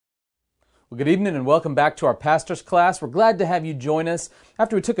Well, good evening and welcome back to our pastor's class. We're glad to have you join us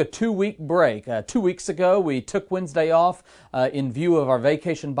after we took a 2-week break. 2 weeks ago, we took Wednesday off in view of our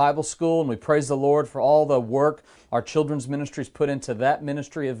Vacation Bible School, and we praise the Lord for all the work our children's ministries put into that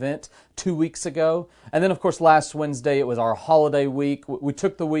ministry event 2 weeks ago. And then, of course, last Wednesday, it was our holiday week. We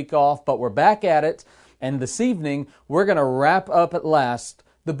took the week off, but we're back at it. And this evening, we're going to wrap up at last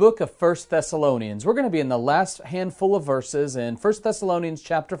the book of 1 Thessalonians. We're going to be in the last handful of verses in 1 Thessalonians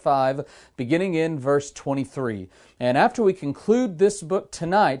chapter 5, beginning in verse 23. And after we conclude this book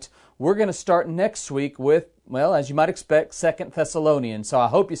tonight, we're going to start next week with, well, as you might expect, 2 Thessalonians. So I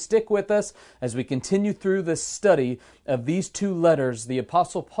hope you stick with us as we continue through this study of these two letters the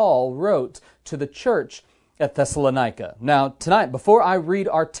Apostle Paul wrote to the church at Thessalonica. Now, tonight, before I read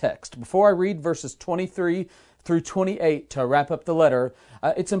our text, before I read verses 23 through 28 to wrap up the letter,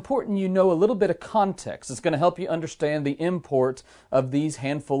 it's important you know a little bit of context. It's going to help you understand the import of these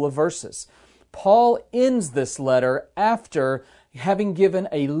handful of verses. Paul ends this letter after having given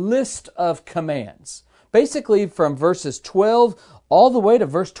a list of commands. Basically, from verses 12 all the way to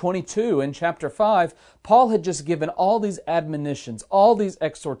verse 22 in chapter 5, Paul had just given all these admonitions, all these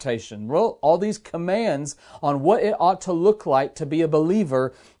exhortations, all these commands on what it ought to look like to be a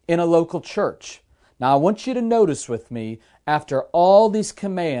believer in a local church. Now, I want you to notice with me, after all these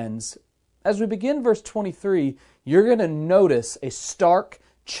commands, as we begin verse 23, you're going to notice a stark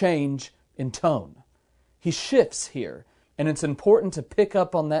change in tone. He shifts here, and it's important to pick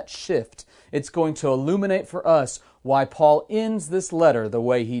up on that shift. It's going to illuminate for us why Paul ends this letter the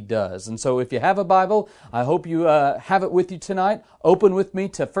way he does. And so if you have a Bible, I hope you have it with you tonight. Open with me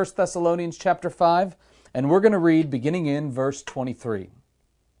to 1 Thessalonians chapter 5, and we're going to read beginning in verse 23.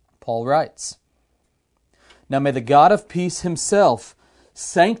 Paul writes, "Now may the God of peace himself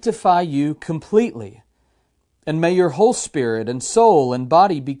sanctify you completely, and may your whole spirit and soul and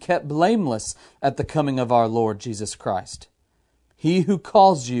body be kept blameless at the coming of our Lord Jesus Christ. He who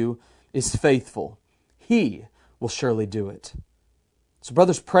calls you is faithful. He will surely do it." So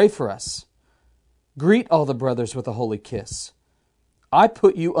brothers, pray for us. Greet all the brothers with a holy kiss. I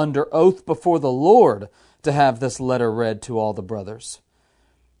put you under oath before the Lord to have this letter read to all the brothers.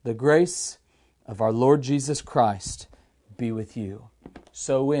 The grace of our Lord Jesus Christ be with you.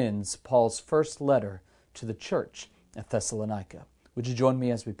 So ends Paul's first letter to the church at Thessalonica. Would you join me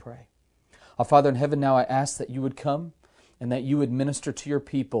as we pray? Our Father in heaven, now I ask that you would come and that you would minister to your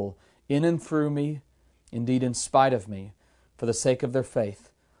people in and through me, indeed in spite of me, for the sake of their faith.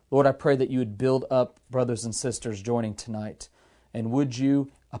 Lord, I pray that you would build up brothers and sisters joining tonight, and would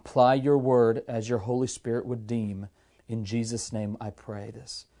you apply your word as your Holy Spirit would deem. In Jesus' name I pray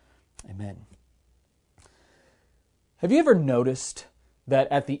this. Amen. Have you ever noticed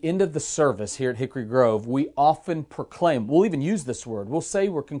that at the end of the service here at Hickory Grove, we often proclaim, we'll even use this word, we'll say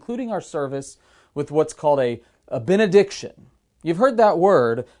we're concluding our service with what's called a benediction. You've heard that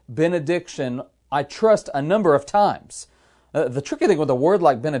word, benediction, I trust, a number of times. The tricky thing with a word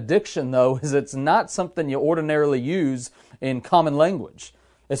like benediction, though, is it's not something you ordinarily use in common language.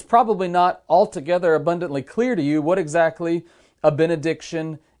 It's probably not altogether abundantly clear to you what exactly a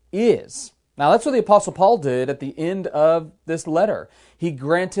benediction is. Now, that's what the Apostle Paul did at the end of this letter. He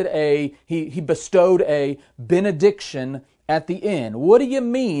bestowed a benediction at the end. What do you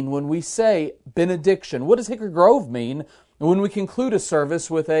mean when we say benediction? What does Hickory Grove mean when we conclude a service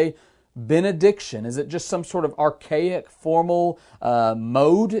with a benediction? Is it just some sort of archaic, formal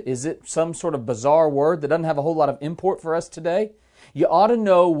mode? Is it some sort of bizarre word that doesn't have a whole lot of import for us today? You ought to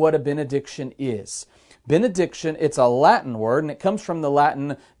know what a benediction is. Benediction, it's a Latin word, and it comes from the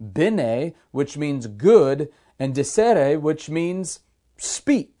Latin bene, which means good, and dicere, which means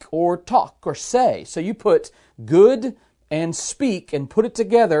speak or talk or say. So you put good and speak and put it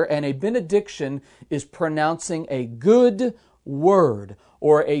together, and a benediction is pronouncing a good word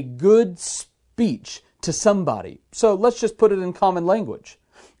or a good speech to somebody. So let's just put it in common language.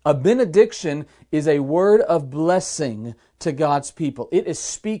 A benediction is a word of blessing to God's people. It is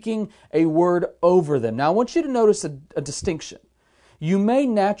speaking a word over them. Now, I want you to notice a distinction. You may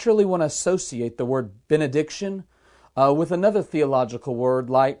naturally want to associate the word benediction with another theological word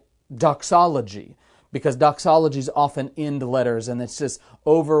like doxology, because doxologies often end letters and it's just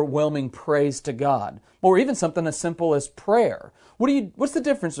overwhelming praise to God. Or even something as simple as prayer. What's the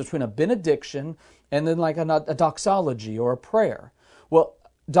difference between a benediction and then like a doxology or a prayer? Well,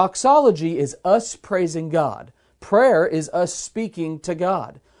 doxology is us praising God. Prayer is us speaking to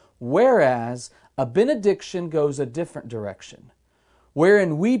God. Whereas a benediction goes a different direction.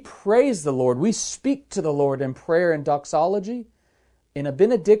 Wherein we praise the Lord, we speak to the Lord in prayer and doxology. In a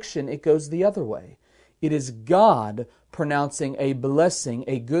benediction, it goes the other way. It is God pronouncing a blessing,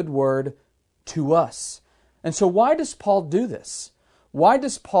 a good word to us. And so why does Paul do this? Why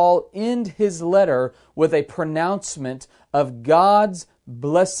does Paul end his letter with a pronouncement of God's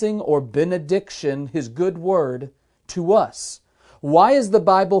blessing or benediction, His good word, to us? Why is the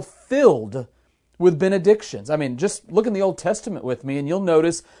Bible filled with benedictions? I mean, just look in the Old Testament with me and you'll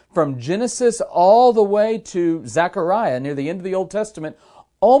notice from Genesis all the way to Zechariah, near the end of the Old Testament,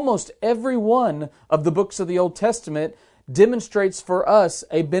 almost every one of the books of the Old Testament demonstrates for us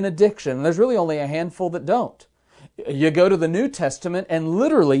a benediction. And there's really only a handful that don't. You go to the New Testament and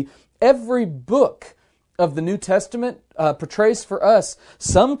literally every book of the New Testament portrays for us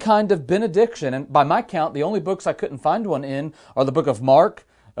some kind of benediction. And by my count, the only books I couldn't find one in are the book of Mark,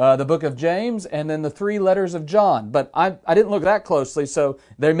 the book of James, and then the 3 letters of John. But I didn't look that closely, so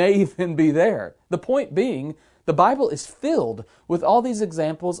they may even be there. The point being, the Bible is filled with all these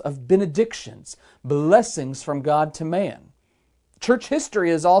examples of benedictions, blessings from God to man. Church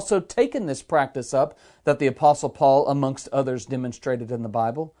history has also taken this practice up that the Apostle Paul, amongst others, demonstrated in the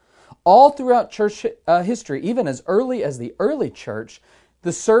Bible. All throughout church history, even as early as the early church,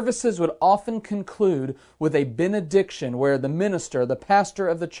 the services would often conclude with a benediction where the minister, the pastor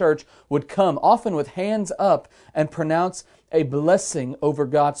of the church, would come, often with hands up, and pronounce a blessing over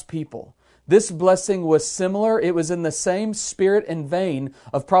God's people. This blessing was similar. It was in the same spirit and vein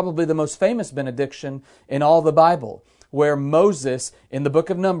of probably the most famous benediction in all the Bible, where Moses, in the book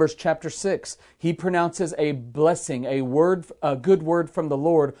of Numbers, chapter 6, he pronounces a blessing, a good word from the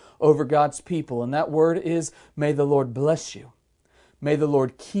Lord over God's people. And that word is, may the Lord bless you. May the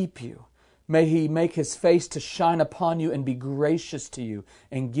Lord keep you. May He make His face to shine upon you and be gracious to you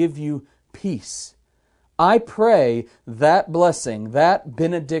and give you peace. I pray that blessing, that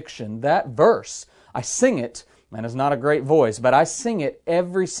benediction, that verse, I sing it, and it's not a great voice, but I sing it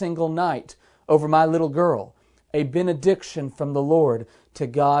every single night over my little girl. A benediction from the Lord to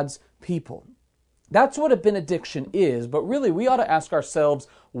God's people. That's what a benediction is, but really we ought to ask ourselves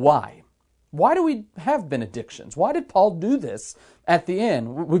why. Why do we have benedictions? Why did Paul do this at the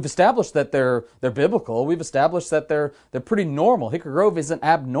end? We've established that they're biblical. We've established that they're pretty normal. Hickory Grove isn't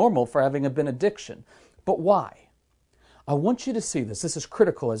abnormal for having a benediction. But why? I want you to see this. This is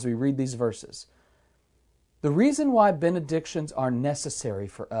critical as we read these verses. The reason why benedictions are necessary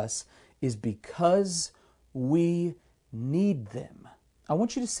for us is because we need them. I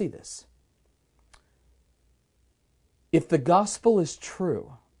want you to see this. If the gospel is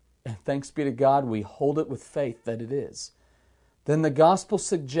true, and thanks be to God, we hold it with faith that it is, then the gospel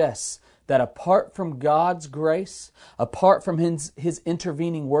suggests that apart from God's grace, apart from His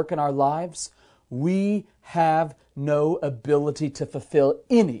intervening work in our lives, we have no ability to fulfill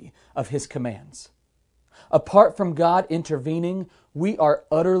any of His commands. Apart from God intervening, we are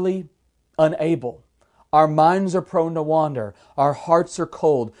utterly unable. Our minds are prone to wander. Our hearts are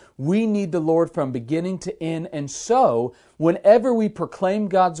cold. We need the Lord from beginning to end. And so, whenever we proclaim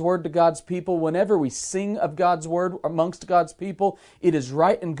God's Word to God's people, whenever we sing of God's Word amongst God's people, it is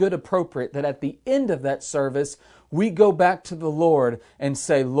right and good appropriate that at the end of that service, we go back to the Lord and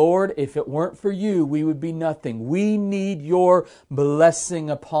say, Lord, if it weren't for You, we would be nothing. We need Your blessing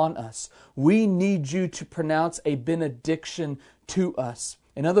upon us. We need You to pronounce a benediction to us.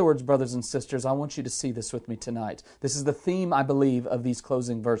 In other words, brothers and sisters, I want you to see this with me tonight. This is the theme, I believe, of these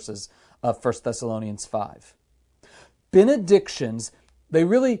closing verses of 1 Thessalonians 5. Benedictions, they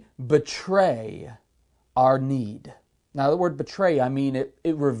really betray our need. Now, the word betray, I mean it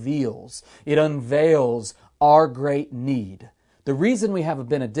reveals, it unveils our great need. The reason we have a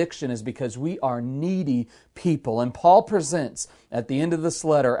benediction is because we are needy people. And Paul presents at the end of this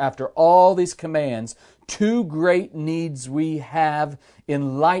letter, after all these commands, 2 great needs we have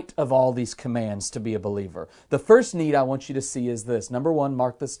in light of all these commands to be a believer. The first need I want you to see is this. Number 1,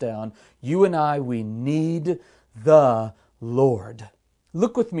 mark this down. You and I, we need the Lord.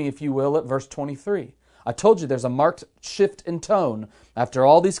 Look with me, if you will, at verse 23. I told you there's a marked shift in tone. After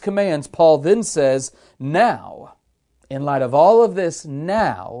all these commands, Paul then says, now, in light of all of this,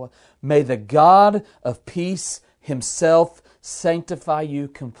 now, may the God of peace Himself sanctify you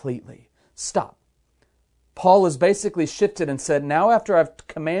completely. Stop. Paul has basically shifted and said, now after I've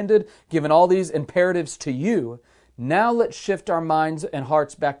commanded, given all these imperatives to you, now let's shift our minds and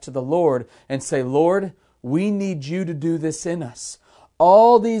hearts back to the Lord and say, Lord, we need You to do this in us.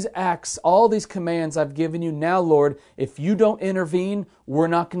 All these acts, all these commands I've given You, now, Lord, if You don't intervene, we're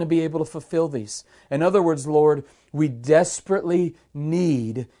not going to be able to fulfill these. In other words, Lord, we desperately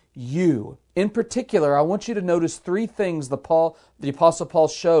need You. In particular, I want you to notice 3 things the Apostle Paul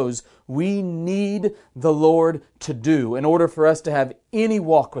shows we need the Lord to do in order for us to have any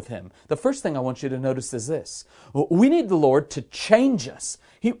walk with Him. The first thing I want you to notice is this. We need the Lord to change us.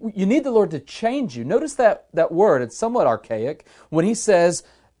 You need the Lord to change you. Notice that word, it's somewhat archaic, when he says,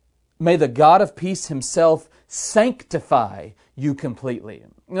 may the God of peace himself sanctify you completely.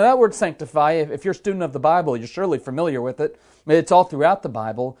 Now, that word sanctify, if you're a student of the Bible, you're surely familiar with it. It's all throughout the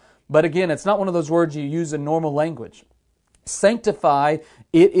Bible. But again, it's not one of those words you use in normal language. Sanctify,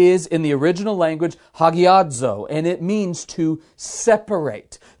 it is in the original language, hagiadzo, and it means to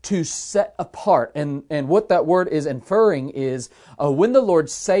separate, to set apart. And what that word is inferring is when the Lord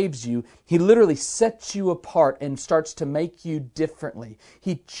saves you, He literally sets you apart and starts to make you differently.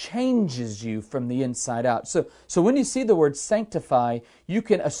 He changes you from the inside out. So when you see the word sanctify, you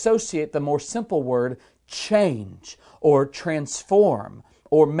can associate the more simple word change or transform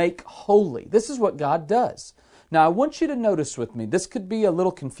or make holy. This is what God does. Now, I want you to notice with me, this could be a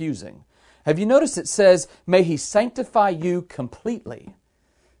little confusing. Have you noticed it says, may He sanctify you completely?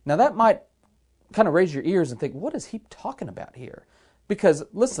 Now, that might kind of raise your ears and think, what is he talking about here? Because,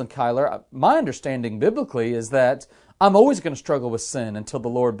 listen, Kyler, my understanding biblically is that I'm always going to struggle with sin until the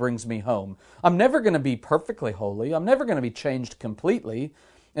Lord brings me home. I'm never going to be perfectly holy. I'm never going to be changed completely.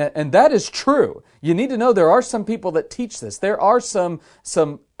 And that is true. You need to know there are some people that teach this. There are some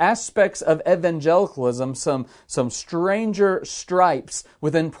aspects of evangelicalism, some stranger stripes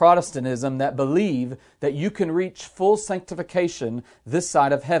within Protestantism that believe that you can reach full sanctification this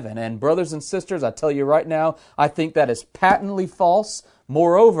side of heaven. And brothers and sisters, I tell you right now, I think that is patently false.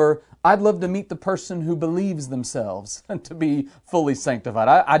 Moreover, I'd love to meet the person who believes themselves to be fully sanctified.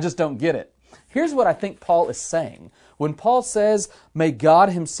 I just don't get it. Here's what I think Paul is saying. When Paul says, may God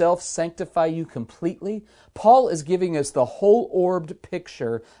Himself sanctify you completely, Paul is giving us the whole-orbed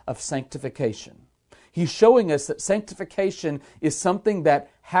picture of sanctification. He's showing us that sanctification is something that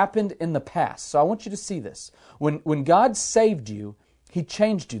happened in the past. So I want you to see this. When God saved you, He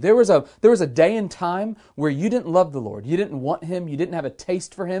changed you. There was a day and time where you didn't love the Lord. You didn't want Him. You didn't have a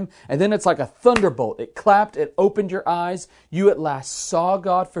taste for Him. And then it's like a thunderbolt. It clapped. It opened your eyes. You at last saw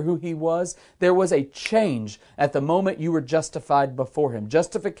God for who He was. There was a change at the moment you were justified before Him.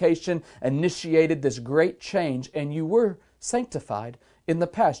 Justification initiated this great change, and you were sanctified in the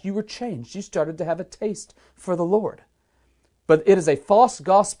past. You were changed. You started to have a taste for the Lord. But it is a false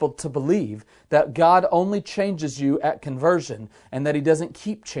gospel to believe that God only changes you at conversion and that He doesn't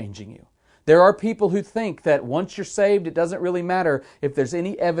keep changing you. There are people who think that once you're saved, it doesn't really matter if there's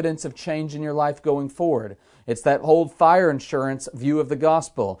any evidence of change in your life going forward. It's that whole fire insurance view of the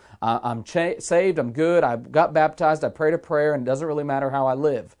gospel. I'm saved, I'm good, I got baptized, I prayed a prayer, and it doesn't really matter how I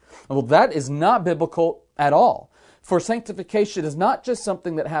live. Well, that is not biblical at all. For sanctification is not just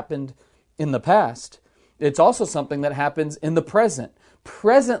something that happened in the past. It's also something that happens in the present.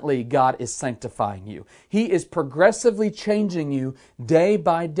 Presently, God is sanctifying you. He is progressively changing you day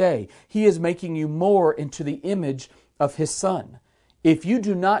by day. He is making you more into the image of His Son. If you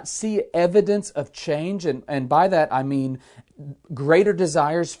do not see evidence of change, and by that I mean greater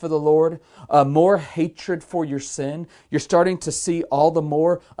desires for the Lord, more hatred for your sin, you're starting to see all the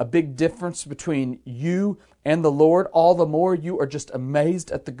more a big difference between you and the Lord, all the more you are just amazed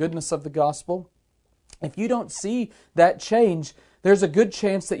at the goodness of the gospel. If you don't see that change, there's a good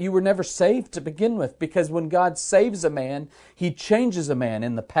chance that you were never saved to begin with, because when God saves a man, He changes a man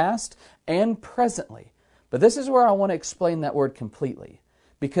in the past and presently. But this is where I want to explain that word completely,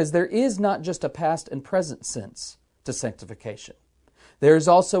 because there is not just a past and present sense to sanctification. There is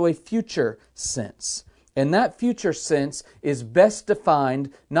also a future sense. And that future sense is best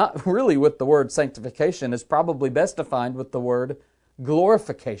defined, not really with the word sanctification, is probably best defined with the word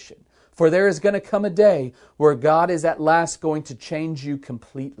glorification. For there is going to come a day where God is at last going to change you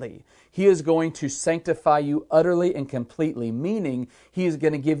completely. He is going to sanctify you utterly and completely, meaning He is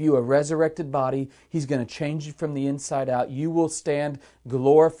going to give you a resurrected body. He's going to change you from the inside out. You will stand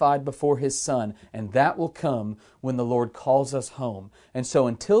glorified before His Son, and that will come when the Lord calls us home. And so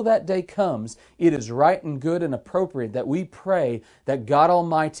until that day comes, it is right and good and appropriate that we pray that God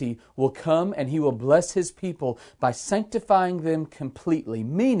Almighty will come and He will bless His people by sanctifying them completely,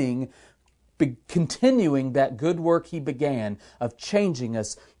 meaning continuing that good work He began of changing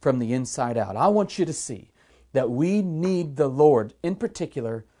us from the inside out. I want you to see that we need the Lord. In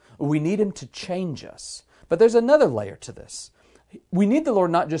particular, we need Him to change us. But there's another layer to this. We need the Lord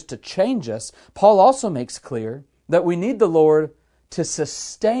not just to change us. Paul also makes clear that we need the Lord to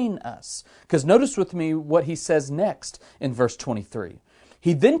sustain us. Because notice with me what he says next in verse 23.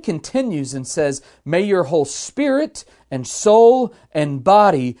 He then continues and says, may your whole spirit and soul and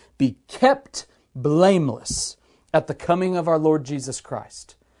body be kept blameless at the coming of our Lord Jesus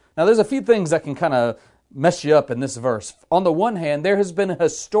Christ. Now, there's a few things that can kind of mess you up in this verse. On the one hand, there has been a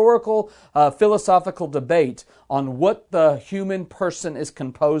historical, philosophical debate on what the human person is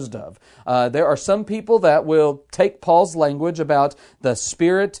composed of. There are some people that will take Paul's language about the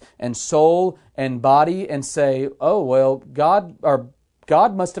spirit and soul and body and say, oh, well,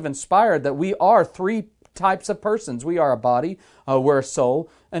 God must have inspired that we are three types of persons. We are a body, we're a soul,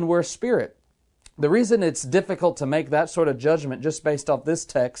 and we're a spirit. The reason it's difficult to make that sort of judgment just based off this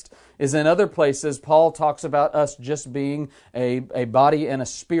text is in other places, Paul talks about us just being a body and a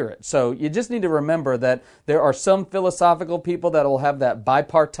spirit. So you just need to remember that there are some philosophical people that will have that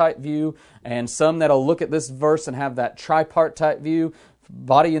bipartite view, and some that will look at this verse and have that tripartite view,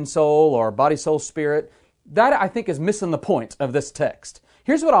 body and soul, or body, soul, spirit. That, I think, is missing the point of this text.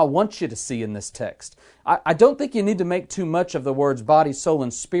 Here's what I want you to see in this text. I don't think you need to make too much of the words body, soul,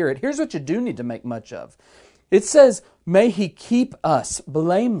 and spirit. Here's what you do need to make much of. It says, may He keep us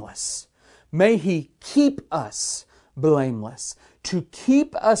blameless. May He keep us blameless. To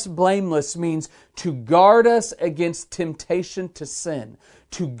keep us blameless means to guard us against temptation to sin,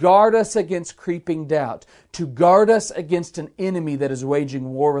 to guard us against creeping doubt, to guard us against an enemy that is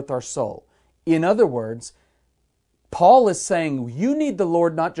waging war with our soul. In other words, Paul is saying you need the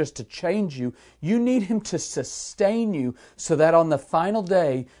Lord not just to change you, you need Him to sustain you so that on the final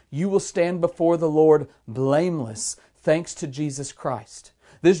day you will stand before the Lord blameless, thanks to Jesus Christ.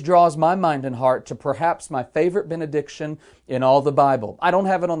 This draws my mind and heart to perhaps my favorite benediction in all the Bible. I don't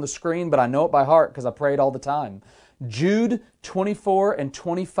have it on the screen, but I know it by heart because I pray it all the time. Jude 24 and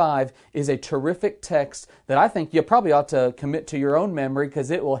 25 is a terrific text that I think you probably ought to commit to your own memory because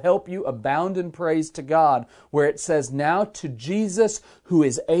it will help you abound in praise to God, where it says, now to Jesus who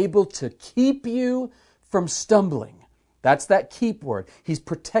is able to keep you from stumbling. That's that keep word. He's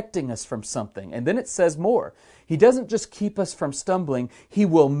protecting us from something. And then it says more. He doesn't just keep us from stumbling. He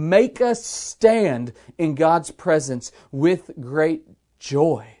will make us stand in God's presence with great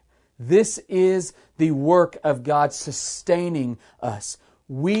joy. This is the work of God sustaining us.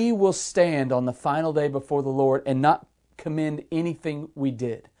 We will stand on the final day before the Lord and not commend anything we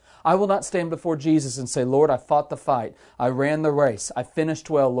did. I will not stand before Jesus and say, Lord, I fought the fight. I ran the race. I finished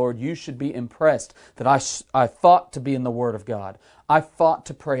well, Lord. You should be impressed that I fought to be in the Word of God. I fought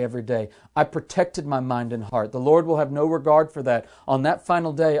to pray every day. I protected my mind and heart. The Lord will have no regard for that. On that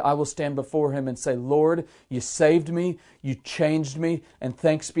final day, I will stand before Him and say, Lord, you saved me, you changed me, and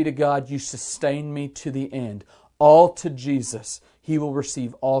thanks be to God, you sustained me to the end. All to Jesus. He will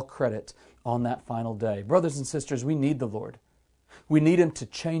receive all credit on that final day. Brothers and sisters, we need the Lord. We need Him to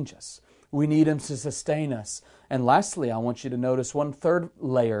change us. We need Him to sustain us. And lastly, I want you to notice one third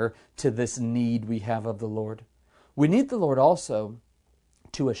layer to this need we have of the Lord. We need the Lord also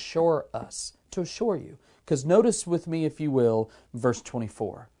to assure us, to assure you. Because notice with me, if you will, verse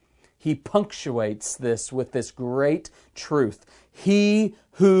 24. He punctuates this with this great truth. He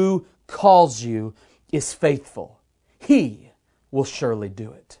who calls you is faithful. He will surely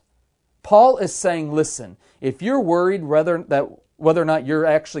do it. Paul is saying, listen, if you're worried whether or not you're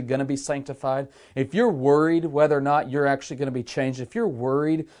actually going to be sanctified, if you're worried whether or not you're actually going to be changed, if you're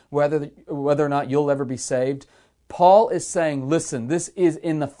worried whether or not you'll ever be saved, Paul is saying, listen, this is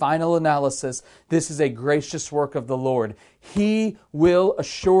in the final analysis, this is a gracious work of the Lord. He will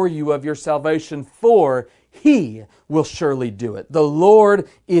assure you of your salvation, for He will surely do it. The Lord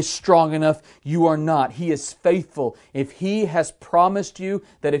is strong enough. You are not. He is faithful. If He has promised you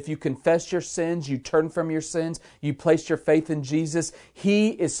that if you confess your sins, you turn from your sins, you place your faith in Jesus, He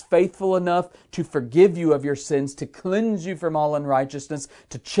is faithful enough to forgive you of your sins, to cleanse you from all unrighteousness,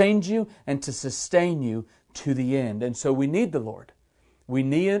 to change you and to sustain you to the end. And so we need the Lord. We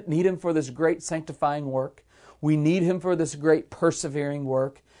need Him for this great sanctifying work. We need Him for this great persevering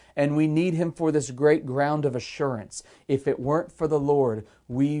work. And we need Him for this great ground of assurance. If it weren't for the Lord,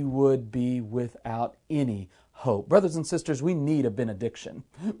 we would be without any hope. Brothers and sisters, we need a benediction.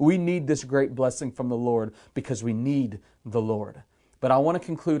 We need this great blessing from the Lord because we need the Lord. But I want to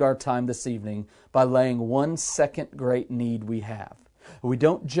conclude our time this evening by laying one second great need we have. We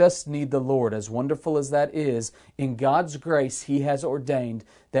don't just need the Lord, as wonderful as that is. In God's grace, He has ordained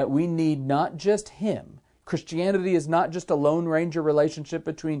that we need not just Him. Christianity is not just a Lone Ranger relationship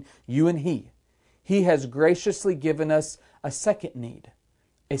between you and He. He has graciously given us a second need,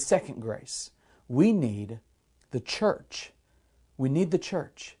 a second grace. We need the church. We need the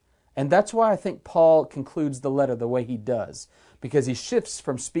church. And that's why I think Paul concludes the letter the way he does, because he shifts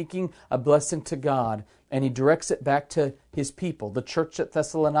from speaking a blessing to God and he directs it back to his people, the church at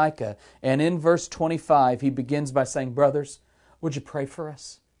Thessalonica. And in verse 25, he begins by saying, brothers, would you pray for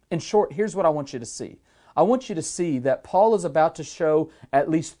us? In short, here's what I want you to see. I want you to see that Paul is about to show at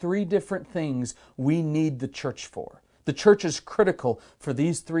least 3 different things we need the church for. The church is critical for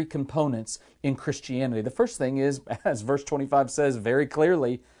these 3 components in Christianity. The first thing is, as verse 25 says very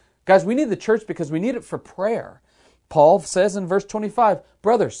clearly, guys, we need the church because we need it for prayer. Paul says in verse 25,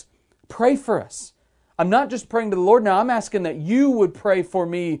 brothers, pray for us. I'm not just praying to the Lord now, I'm asking that you would pray for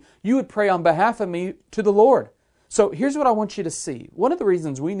me, you would pray on behalf of me to the Lord. So here's what I want you to see. One of the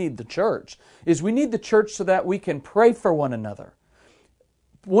reasons we need the church is we need the church so that we can pray for one another.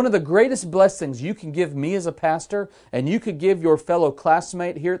 One of the greatest blessings you can give me as a pastor, and you could give your fellow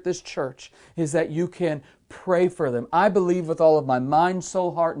classmate here at this church, is that you can pray for them. I believe with all of my mind,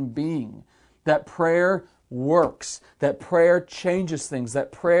 soul, heart, and being that prayer works, that prayer changes things,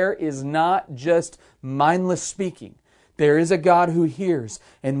 that prayer is not just mindless speaking. There is a God who hears,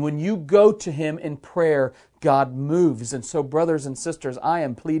 and when you go to Him in prayer, God moves. And so, brothers and sisters, I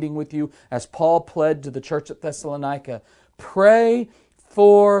am pleading with you, as Paul pled to the church at Thessalonica, pray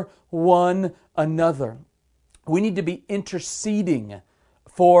for one another. We need to be interceding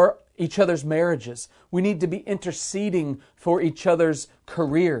for each other's marriages. We need to be interceding for each other's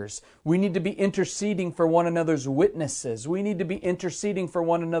careers. We need to be interceding for one another's witnesses. We need to be interceding for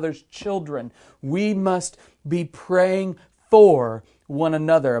one another's children. We must be praying for one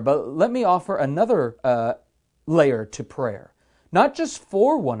another. But let me offer another layer to prayer. Not just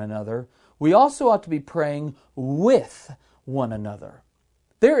for one another, we also ought to be praying with one another.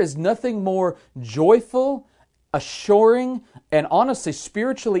 There is nothing more joyful, assuring, and honestly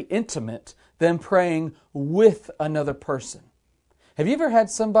spiritually intimate than praying with another person. Have you ever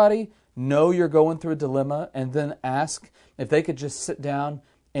had somebody know you're going through a dilemma and then ask if they could just sit down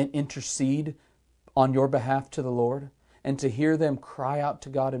and intercede on your behalf to the Lord, and to hear them cry out to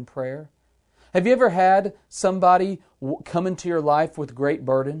God in prayer? Have you ever had somebody come into your life with great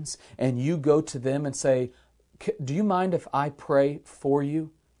burdens and you go to them and say, do you mind if I pray for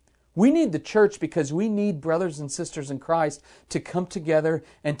you? We need the church because we need brothers and sisters in Christ to come together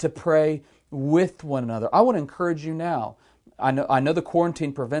and to pray with one another. I want to encourage you now. I know the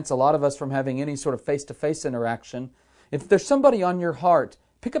quarantine prevents a lot of us from having any sort of face-to-face interaction. If there's somebody on your heart,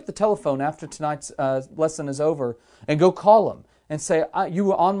 pick up the telephone after tonight's lesson is over and go call them and say, you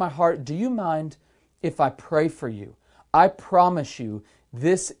were on my heart. Do you mind if I pray for you? I promise you,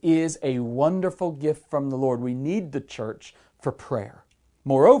 this is a wonderful gift from the Lord. We need the church for prayer.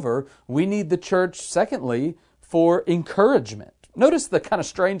 Moreover, we need the church, secondly, for encouragement. Notice the kind of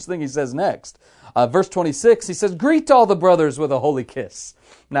strange thing he says next. Verse 26, he says, greet all the brothers with a holy kiss.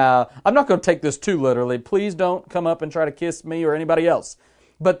 Now, I'm not going to take this too literally. Please don't come up and try to kiss me or anybody else.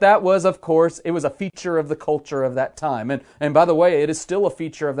 But that was, of course, it was a feature of the culture of that time. And by the way, it is still a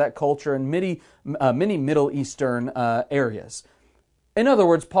feature of that culture in many Middle Eastern areas. In other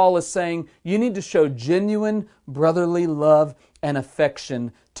words, Paul is saying you need to show genuine brotherly love and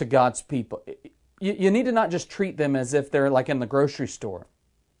affection to God's people. You need to not just treat them as if they're like in the grocery store.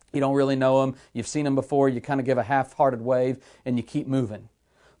 You don't really know them. You've seen them before. You kind of give a half-hearted wave and you keep moving.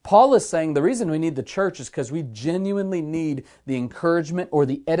 Paul is saying the reason we need the church is because we genuinely need the encouragement or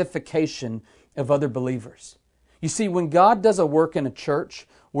the edification of other believers. You see, when God does a work in a church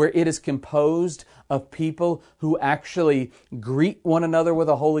where it is composed of people who actually greet one another with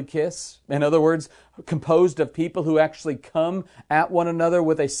a holy kiss, in other words, composed of people who actually come at one another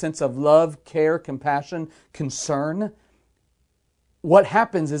with a sense of love, care, compassion, concern, what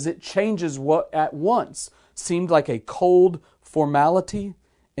happens is it changes what at once seemed like a cold formality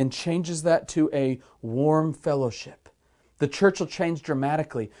and changes that to a warm fellowship. The church will change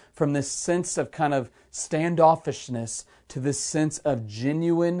dramatically from this sense of kind of standoffishness to this sense of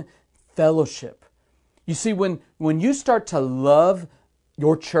genuine fellowship. You see, when you start to love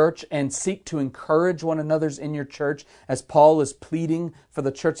your church and seek to encourage one another's in your church, as Paul is pleading for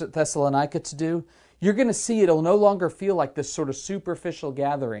the church at Thessalonica to do, you're going to see it'll no longer feel like this sort of superficial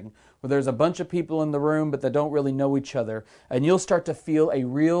gathering where there's a bunch of people in the room but they don't really know each other. And you'll start to feel a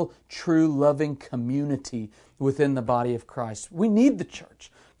real, true, loving community within the body of Christ. We need the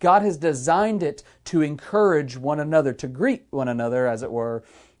church. God has designed it to encourage one another, to greet one another, as it were,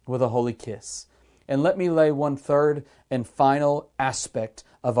 with a holy kiss. And let me lay one third and final aspect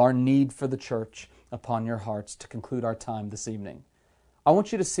of our need for the church upon your hearts to conclude our time this evening. I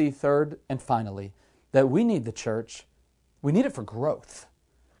want you to see, third and finally, that we need the church. We need it for growth.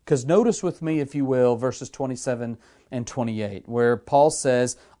 Because notice with me, if you will, verses 27 and 28, where Paul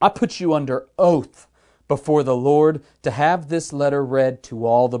says, I put you under oath before the Lord to have this letter read to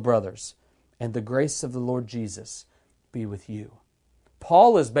all the brothers, and the grace of the Lord Jesus be with you.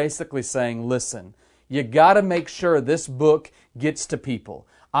 Paul is basically saying, listen, you got to make sure this book gets to people.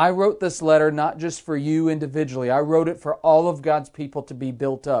 I wrote this letter not just for you individually. I wrote it for all of God's people to be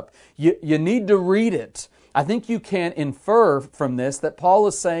built up. You need to read it. I think you can infer from this that Paul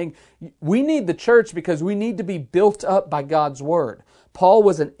is saying we need the church because we need to be built up by God's Word. Paul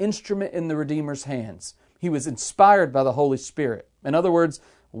was an instrument in the Redeemer's hands. He was inspired by the Holy Spirit. In other words,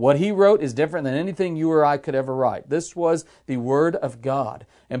 what he wrote is different than anything you or I could ever write. This was the Word of God.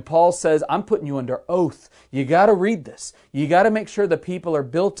 And Paul says, I'm putting you under oath. You got to read this. You got to make sure the people are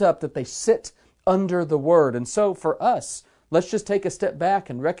built up, that they sit under the Word. And so for us, let's just take a step back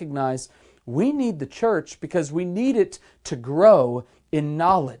and recognize we need the church because we need it to grow in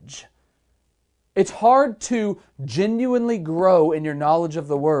knowledge. It's hard to genuinely grow in your knowledge of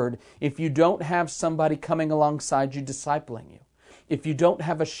the Word if you don't have somebody coming alongside you discipling you. If you don't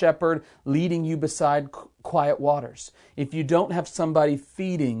have a shepherd leading you beside quiet waters. If you don't have somebody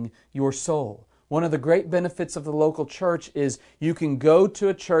feeding your soul. One of the great benefits of the local church is you can go to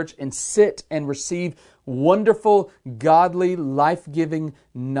a church and sit and receive wonderful, godly, life-giving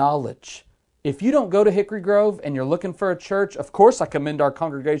knowledge. If you don't go to Hickory Grove and you're looking for a church, of course I commend our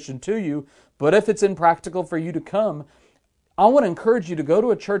congregation to you, but if it's impractical for you to come, I want to encourage you to go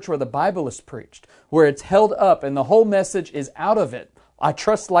to a church where the Bible is preached, where it's held up and the whole message is out of it. I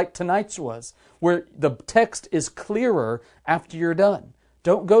trust like tonight's was, where the text is clearer after you're done.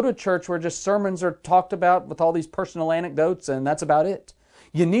 Don't go to a church where just sermons are talked about with all these personal anecdotes and that's about it.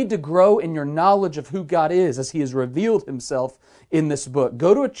 You need to grow in your knowledge of who God is as He has revealed Himself in this book.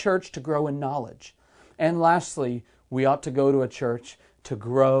 Go to a church to grow in knowledge. And lastly, we ought to go to a church to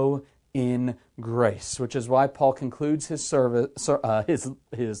grow in grace, which is why Paul concludes his letter,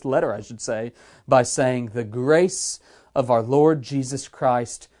 by saying, "The grace of our Lord Jesus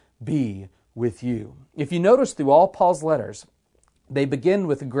Christ be with you." If you notice through all Paul's letters, they begin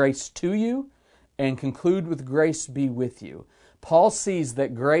with grace to you and conclude with grace be with you. Paul sees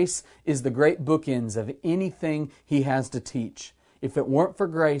that grace is the great bookends of anything he has to teach. If it weren't for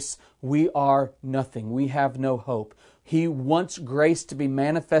grace, we are nothing. We have no hope. He wants grace to be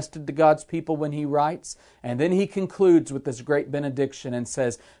manifested to God's people when he writes, and then he concludes with this great benediction and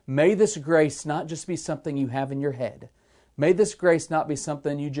says, may this grace not just be something you have in your head. May this grace not be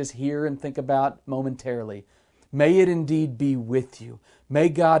something you just hear and think about momentarily. May it indeed be with you. May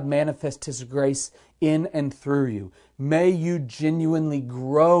God manifest His grace in and through you. May you genuinely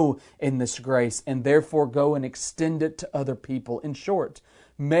grow in this grace and therefore go and extend it to other people. In short,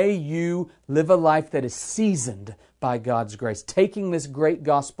 may you live a life that is seasoned by God's grace, taking this great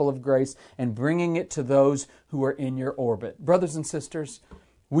gospel of grace and bringing it to those who are in your orbit. Brothers and sisters,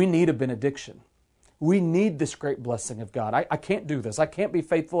 we need a benediction. We need this great blessing of God. I can't do this. I can't be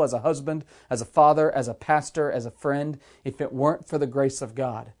faithful as a husband, as a father, as a pastor, as a friend, if it weren't for the grace of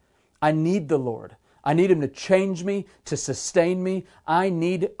God. I need the Lord. I need Him to change me, to sustain me. I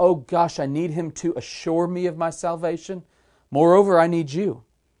need Him to assure me of my salvation. Moreover, I need you.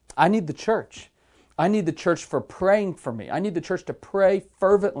 I need the church. I need the church for praying for me. I need the church to pray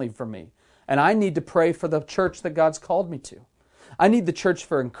fervently for me. And I need to pray for the church that God's called me to. I need the church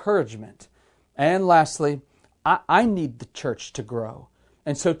for encouragement. And lastly, I need the church to grow.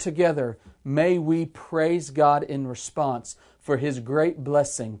 And so together, may we praise God in response for His great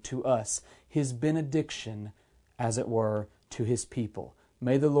blessing to us, His benediction, as it were, to His people.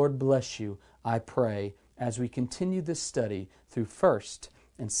 May the Lord bless you, I pray, as we continue this study through 1st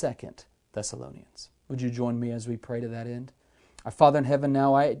and 2nd Thessalonians. Would you join me as we pray to that end? Our Father in heaven,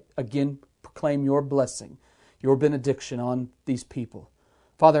 now I again proclaim your blessing, your benediction on these people.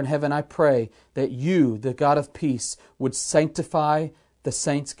 Father in heaven, I pray that you, the God of peace, would sanctify the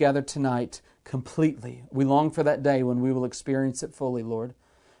saints gathered tonight completely. We long for that day when we will experience it fully, Lord.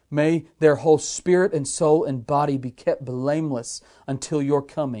 May their whole spirit and soul and body be kept blameless until your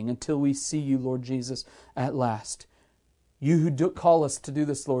coming, until we see you, Lord Jesus, at last. You who do call us to do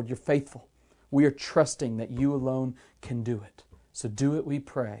this, Lord, you're faithful. We are trusting that you alone can do it. So do it, we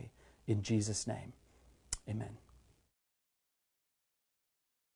pray, in Jesus' name. Amen.